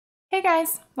Hey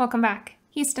guys, welcome back.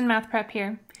 Houston Math Prep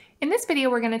here. In this video,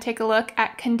 we're going to take a look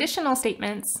at conditional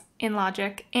statements in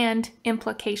logic and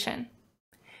implication.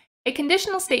 A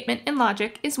conditional statement in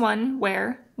logic is one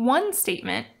where one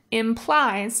statement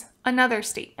implies another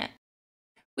statement.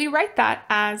 We write that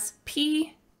as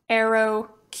P arrow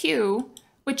Q,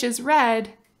 which is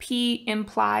read P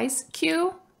implies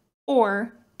Q,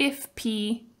 or if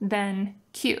P, then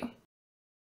Q.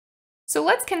 So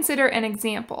let's consider an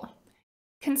example.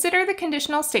 Consider the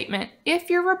conditional statement,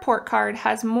 if your report card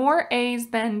has more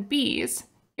A's than B's,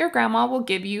 your grandma will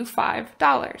give you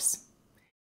 $5.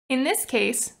 In this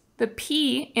case, the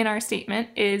P in our statement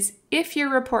is if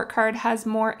your report card has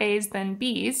more A's than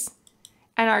B's,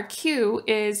 and our Q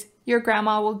is your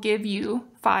grandma will give you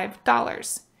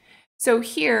 $5. So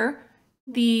here,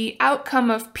 the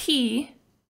outcome of P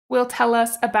will tell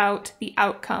us about the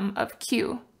outcome of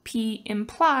Q. P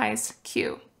implies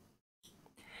Q.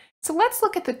 So let's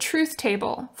look at the truth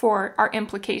table for our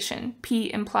implication,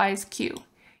 P implies Q.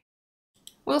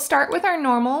 We'll start with our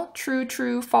normal true,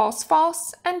 true, false,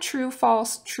 false, and true,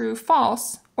 false, true,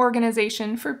 false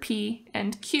organization for P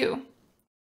and Q.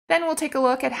 Then we'll take a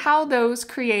look at how those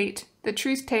create the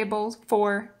truth table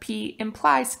for P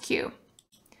implies Q.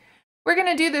 We're going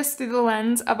to do this through the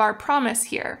lens of our promise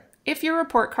here. If your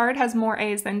report card has more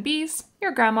A's than B's,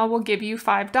 your grandma will give you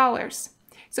 $5.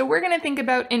 So we're going to think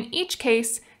about in each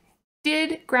case,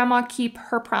 did grandma keep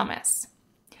her promise?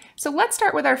 So let's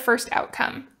start with our first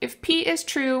outcome. If P is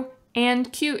true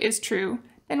and Q is true,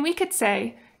 then we could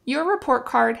say your report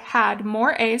card had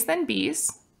more A's than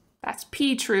B's, that's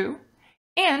P true,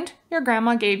 and your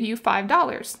grandma gave you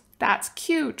 $5, that's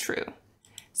Q true.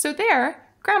 So there,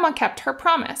 grandma kept her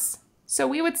promise. So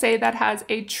we would say that has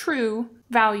a true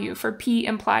value for P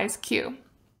implies Q.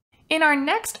 In our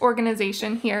next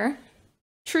organization here,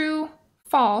 true,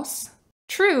 false,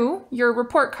 true, your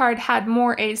report card had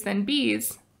more A's than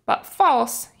B's, but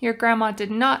false, your grandma did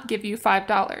not give you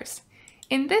 $5.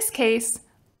 In this case,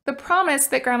 the promise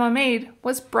that grandma made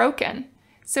was broken,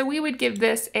 so we would give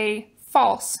this a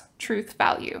false truth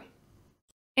value.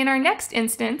 In our next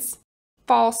instance,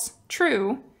 false,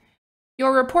 true,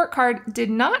 your report card did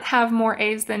not have more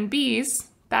A's than B's,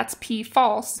 that's P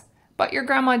false, but your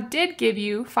grandma did give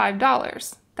you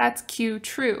 $5, that's Q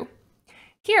true.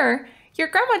 Here, your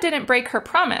grandma didn't break her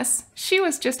promise, she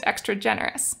was just extra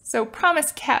generous. So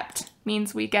promise kept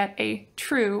means we get a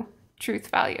true truth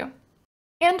value.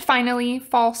 And finally,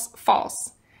 false,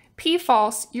 false. P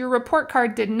false, your report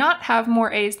card did not have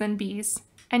more A's than B's,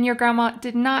 and your grandma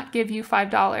did not give you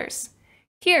 $5.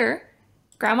 Here,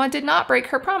 grandma did not break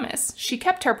her promise, she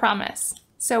kept her promise.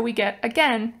 So we get,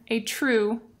 again, a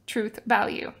true truth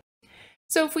value.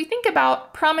 So if we think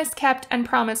about promise kept and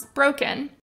promise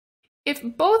broken, if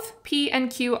both P and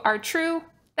Q are true,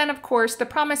 then of course the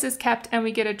promise is kept and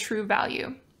we get a true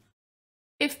value.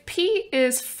 If P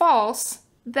is false,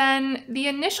 then the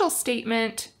initial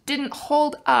statement didn't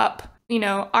hold up,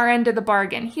 our end of the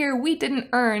bargain. Here we didn't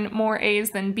earn more A's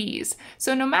than B's.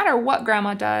 So no matter what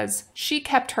grandma does, she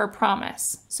kept her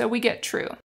promise. So we get true.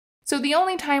 So the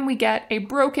only time we get a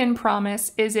broken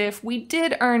promise is if we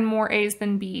did earn more A's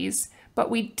than B's, but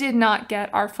we did not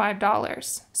get our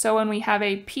 $5. So when we have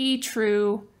a P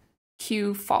true,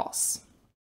 Q false.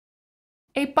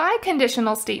 A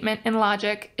biconditional statement in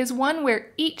logic is one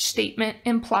where each statement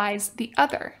implies the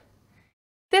other.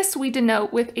 This we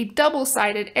denote with a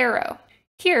double-sided arrow.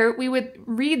 Here we would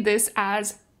read this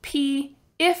as P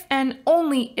if and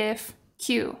only if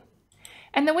Q.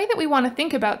 And the way that we want to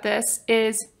think about this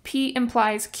is P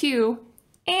implies Q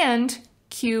and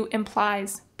Q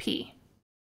implies P.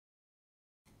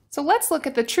 So let's look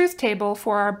at the truth table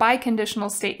for our biconditional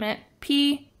statement,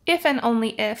 P if and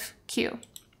only if Q.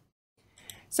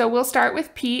 So we'll start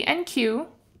with P and Q,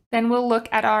 then we'll look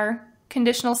at our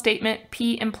conditional statement,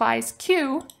 P implies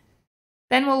Q,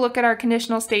 then we'll look at our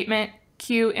conditional statement,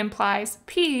 Q implies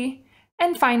P,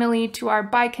 and finally to our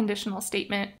biconditional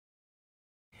statement.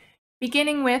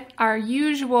 Beginning with our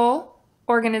usual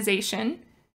organization,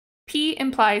 P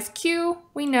implies Q,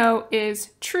 we know is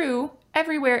true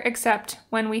everywhere except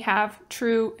when we have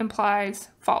true implies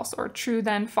false or true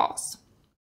then false.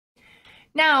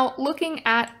 Now, looking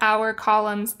at our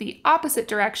columns the opposite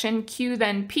direction, Q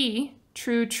then P,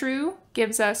 true, true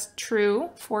gives us true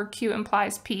for Q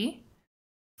implies P.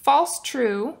 False,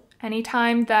 true,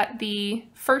 anytime that the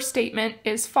first statement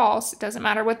is false, it doesn't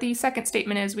matter what the second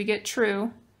statement is, we get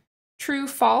true. True,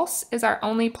 false is our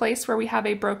only place where we have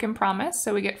a broken promise,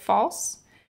 so we get false.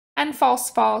 And false,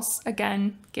 false,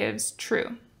 again, gives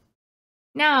true.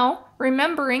 Now,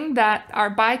 remembering that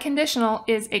our biconditional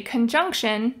is a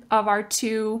conjunction of our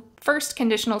two first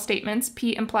conditional statements,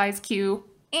 P implies Q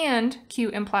and Q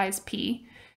implies P,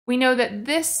 we know that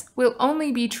this will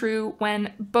only be true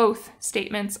when both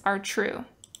statements are true.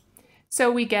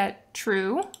 So we get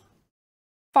true,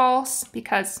 false,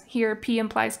 because here P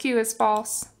implies Q is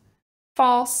false,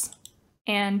 false,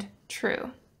 and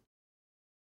true.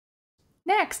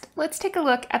 Next, let's take a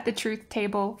look at the truth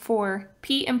table for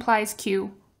P implies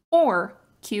Q or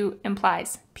Q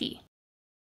implies P.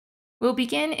 We'll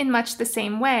begin in much the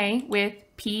same way with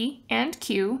P and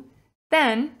Q,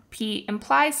 then P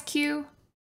implies Q,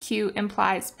 Q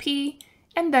implies P,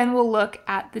 and then we'll look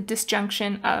at the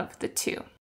disjunction of the two.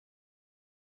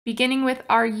 Beginning with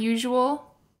our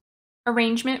usual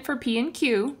arrangement for P and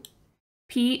Q,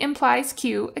 P implies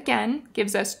Q again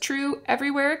gives us true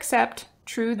everywhere except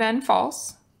true then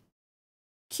false.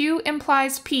 Q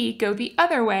implies P go the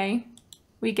other way.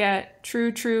 We get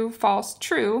true, true, false,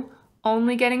 true,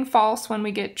 only getting false when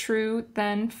we get true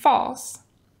then false.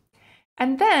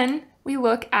 And then we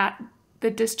look at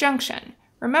the disjunction.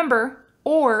 Remember,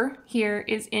 or here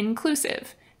is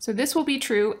inclusive. So this will be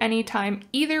true anytime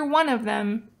either one of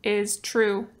them is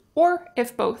true or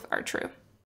if both are true.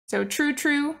 So true,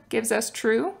 true gives us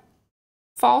true.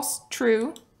 False,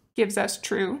 true gives us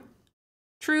true.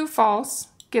 True, false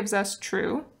gives us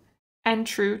true. And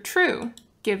true, true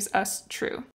gives us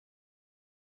true.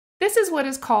 This is what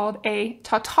is called a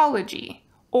tautology,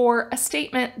 or a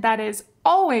statement that is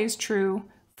always true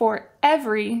for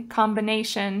every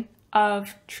combination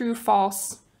of true,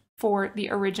 false for the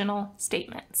original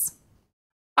statements.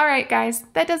 All right, guys,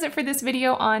 that does it for this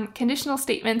video on conditional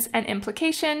statements and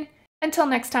implication. Until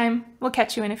next time, we'll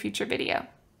catch you in a future video.